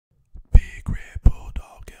Big Red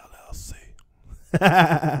Bulldog LLC.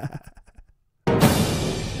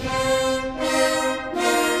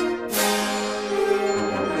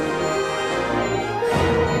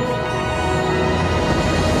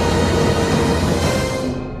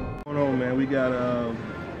 What's going on, man? We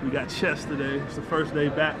got chest today. It's the first day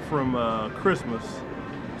back from Christmas.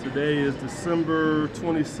 Today is December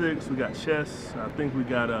 26th. We got chest. I think we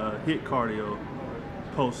got HIIT cardio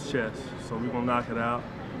post chest, so we're gonna knock it out.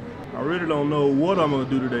 I really don't know what I'm gonna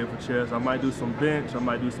do today for chest. I might do some bench, I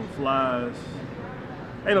might do some flies.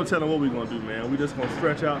 Ain't no telling what we're gonna do, man. We just gonna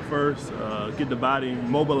stretch out first, get the body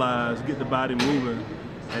mobilized, get the body moving,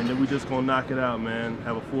 and then we just gonna knock it out, man.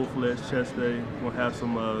 Have a full-fledged chest day. We're gonna have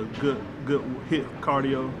some good HIIT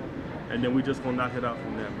cardio, and then we just gonna knock it out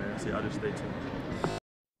from there, man. So y'all just stay tuned.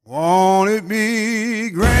 Won't it be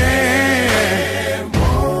grand?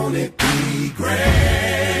 Won't it be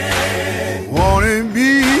grand? Won't it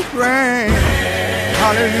be grand?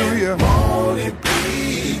 Hallelujah. Won't it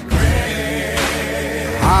be grand?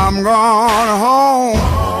 I'm going home.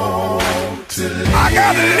 I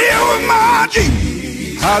got to live with my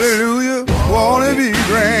Jesus. Hallelujah. Won't it be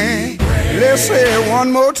grand? Let's say it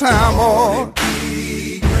one more time, boy.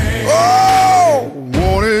 Oh,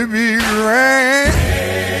 won't it be grand?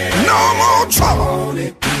 No more trouble. Won't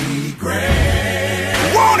it be grand?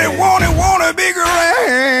 Want it be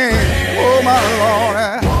grand? Oh my Lord.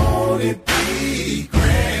 Won't it be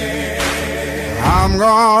grand? I'm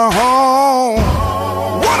going home.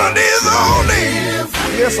 One of these old days.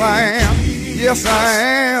 Yes I am. Yes I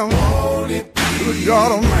am. Good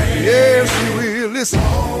God Almighty. Yes you will.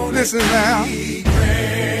 Listen now.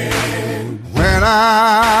 When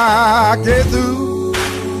I get through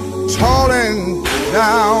toiling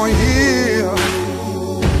down here,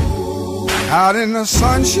 out in the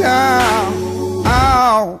sunshine,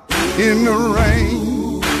 out in the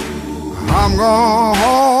rain, I'm going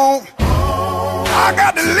home. I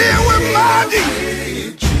got to live with my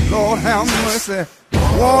Jesus. Lord have mercy.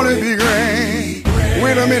 Won't it be grand?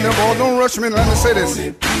 Wait a minute, boy, don't rush me. Let me say this.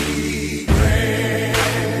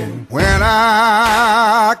 When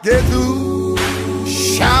I get through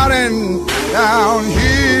shouting down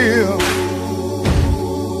here,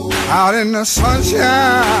 out in the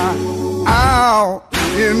sunshine, out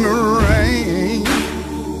in the rain,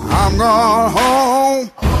 I'm going home.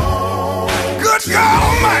 Good God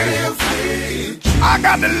Almighty, I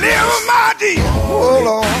got to live with my Jesus. Oh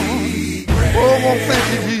Lord, oh thank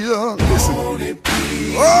you Jesus. Listen.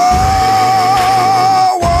 Oh,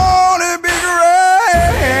 won't it be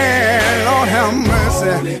grand? Lord have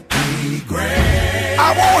mercy. I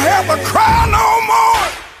won't have to cry no more.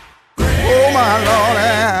 Oh my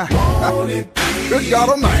Lord, good God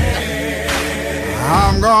Almighty,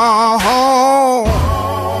 I'm going home.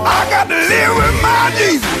 I got to live with my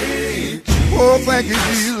Jesus. Oh, thank you,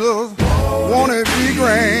 Jesus. Won't it be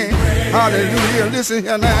grand? Hallelujah. Listen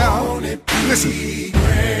here now. Listen.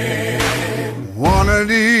 One of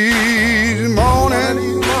these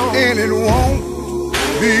mornings, and it won't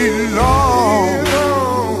be long.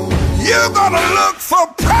 You're gonna look for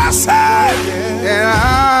prices, and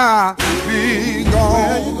I'll be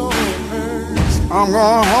gone. I'm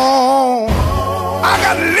going home. I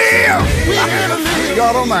gotta live.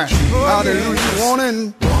 God Almighty. Hallelujah.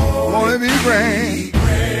 Won't it be grand?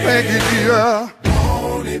 Thank you, Jesus.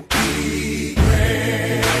 Won't it be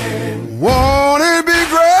grand? Won't it be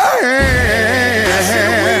grand?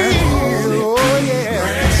 Oh,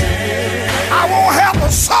 yeah. I won't have to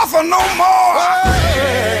suffer no more.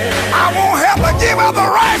 I won't have to give up the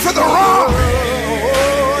right for the wrong.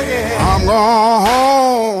 I'm going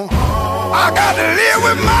home. I got to live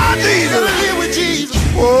with my Jesus.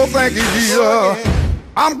 Oh, thank you, Jesus.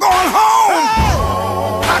 I'm going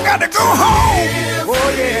home. I got to go home. Oh,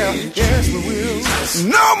 yeah. Yes, we will.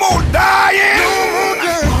 No more dying.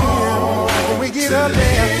 When we get up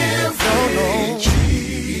there.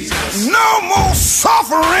 No more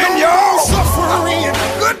suffering, y'all.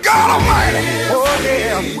 Good God Almighty. Oh,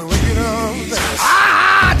 yeah. When we get up there.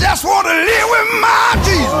 I just want to live with my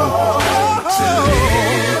Jesus.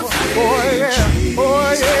 Oh, yeah.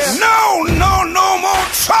 Oh, yeah. No more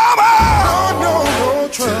trouble. No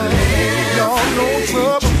trouble. No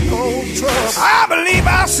trouble. I believe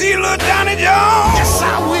I see little Johnny Jones. Yes,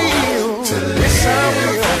 I will. Yes, I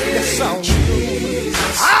will. Yes, I will.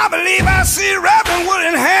 I believe I see Reverend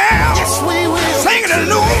William Ham. Yes, we will. Singing a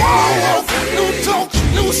new song. New talk,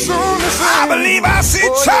 new song. I believe I see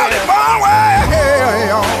Charlie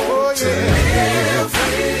Barnwell. Oh, yeah.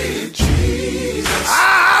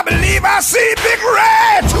 I believe I see Big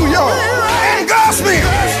Red too, y'all. And Gospel.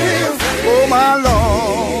 Oh, my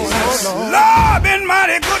Lord. Lord, been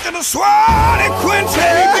mighty good to the Swanee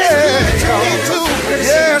Quintet.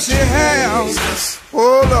 Yes, he has.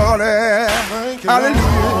 Oh, Lord, hallelujah.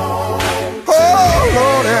 Oh,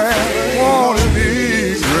 Lord, wanna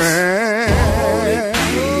be grand.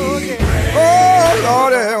 Oh,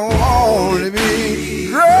 Lord, wanna be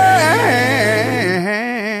grand.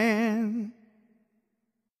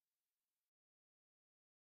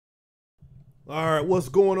 All right, what's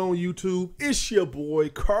going on, YouTube? It's your boy,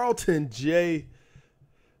 Carlton J.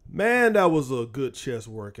 Man, that was a good chest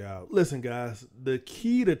workout. Listen, guys, the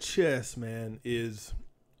key to chest, man, is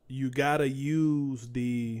you got to use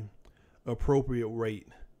the appropriate weight.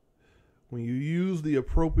 When you use the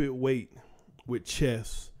appropriate weight with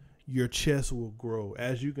chest, your chest will grow.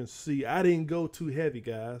 As you can see, I didn't go too heavy,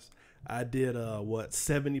 guys. I did,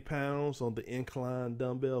 70 pounds on the Incline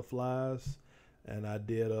dumbbell flies. And I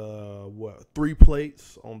did, 3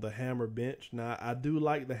 plates on the hammer bench. Now, I do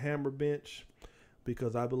like the hammer bench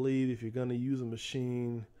because I believe if you're going to use a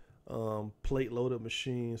machine, plate-loaded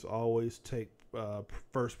machines always take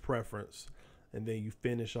first preference, and then you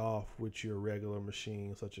finish off with your regular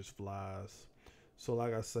machine, such as flies. So,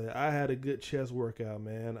 like I say, I had a good chest workout,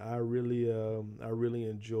 man. I really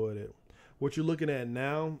enjoyed it. What you're looking at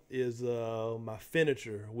now is my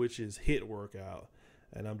finisher, which is HIIT workout.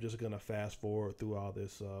 And I'm just going to fast forward through all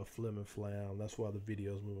this flim and flam. That's why the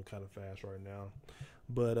video is moving kind of fast right now.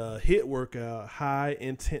 But HIIT workout, high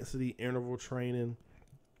intensity interval training.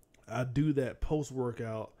 I do that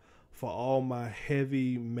post-workout for all my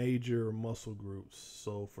heavy major muscle groups.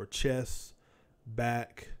 So for chest,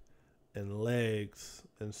 back, and legs,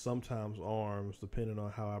 and sometimes arms, depending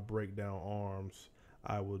on how I break down arms,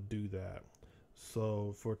 I will do that.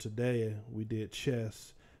 So for today, we did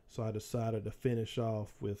chest. So I decided to finish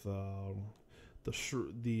off with the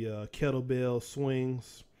kettlebell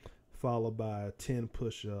swings, followed by 10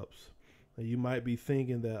 push-ups. And you might be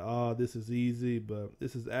thinking that, this is easy, but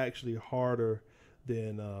this is actually harder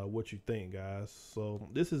than what you think, guys. So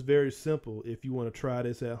this is very simple if you want to try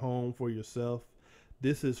this at home for yourself.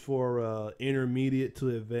 This is for intermediate to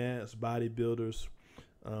advanced bodybuilders.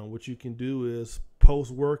 What you can do is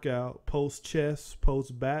post-workout, post-chest,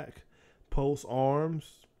 post-back,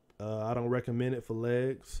 post-arms. I don't recommend it for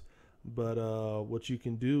legs, but what you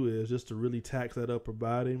can do is just to really tax that upper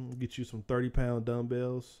body, get you some 30-pound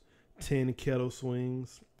dumbbells, 10 kettle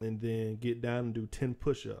swings, and then get down and do 10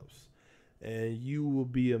 push-ups. And you will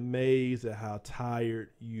be amazed at how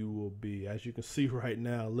tired you will be. As you can see right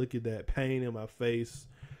now, look at that pain in my face.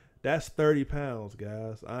 That's 30 pounds,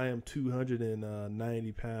 guys. I am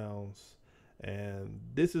 290 pounds. And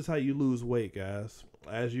this is how you lose weight, guys.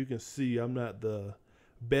 As you can see, I'm not the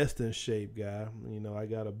best in shape guy. You know, I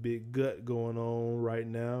got a big gut going on right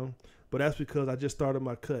now, but that's because I just started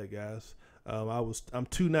my cut, guys. I'm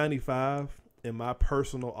 295 in my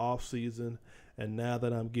personal off season, and now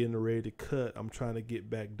that I'm getting ready to cut, I'm trying to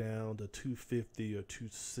get back down to 250 or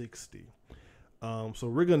 260. So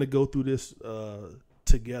we're gonna go through this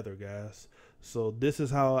together, guys. So this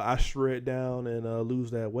is how I shred down and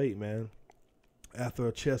lose that weight, man. After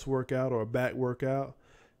a chest workout or a back workout,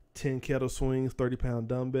 10 kettle swings, 30-pound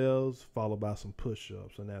dumbbells, followed by some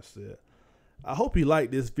push-ups, and that's it. I hope you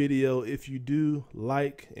like this video. If you do,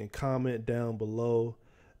 like and comment down below.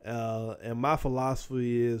 And my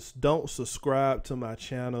philosophy is don't subscribe to my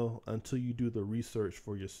channel until you do the research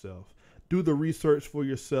for yourself. Do the research for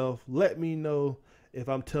yourself. Let me know if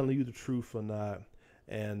I'm telling you the truth or not.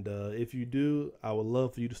 And if you do, I would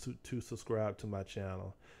love for you to subscribe to my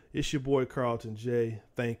channel. It's your boy Carlton J.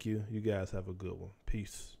 Thank you. You guys have a good one.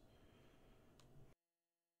 Peace.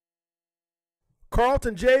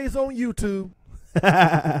 Carlton J's on YouTube.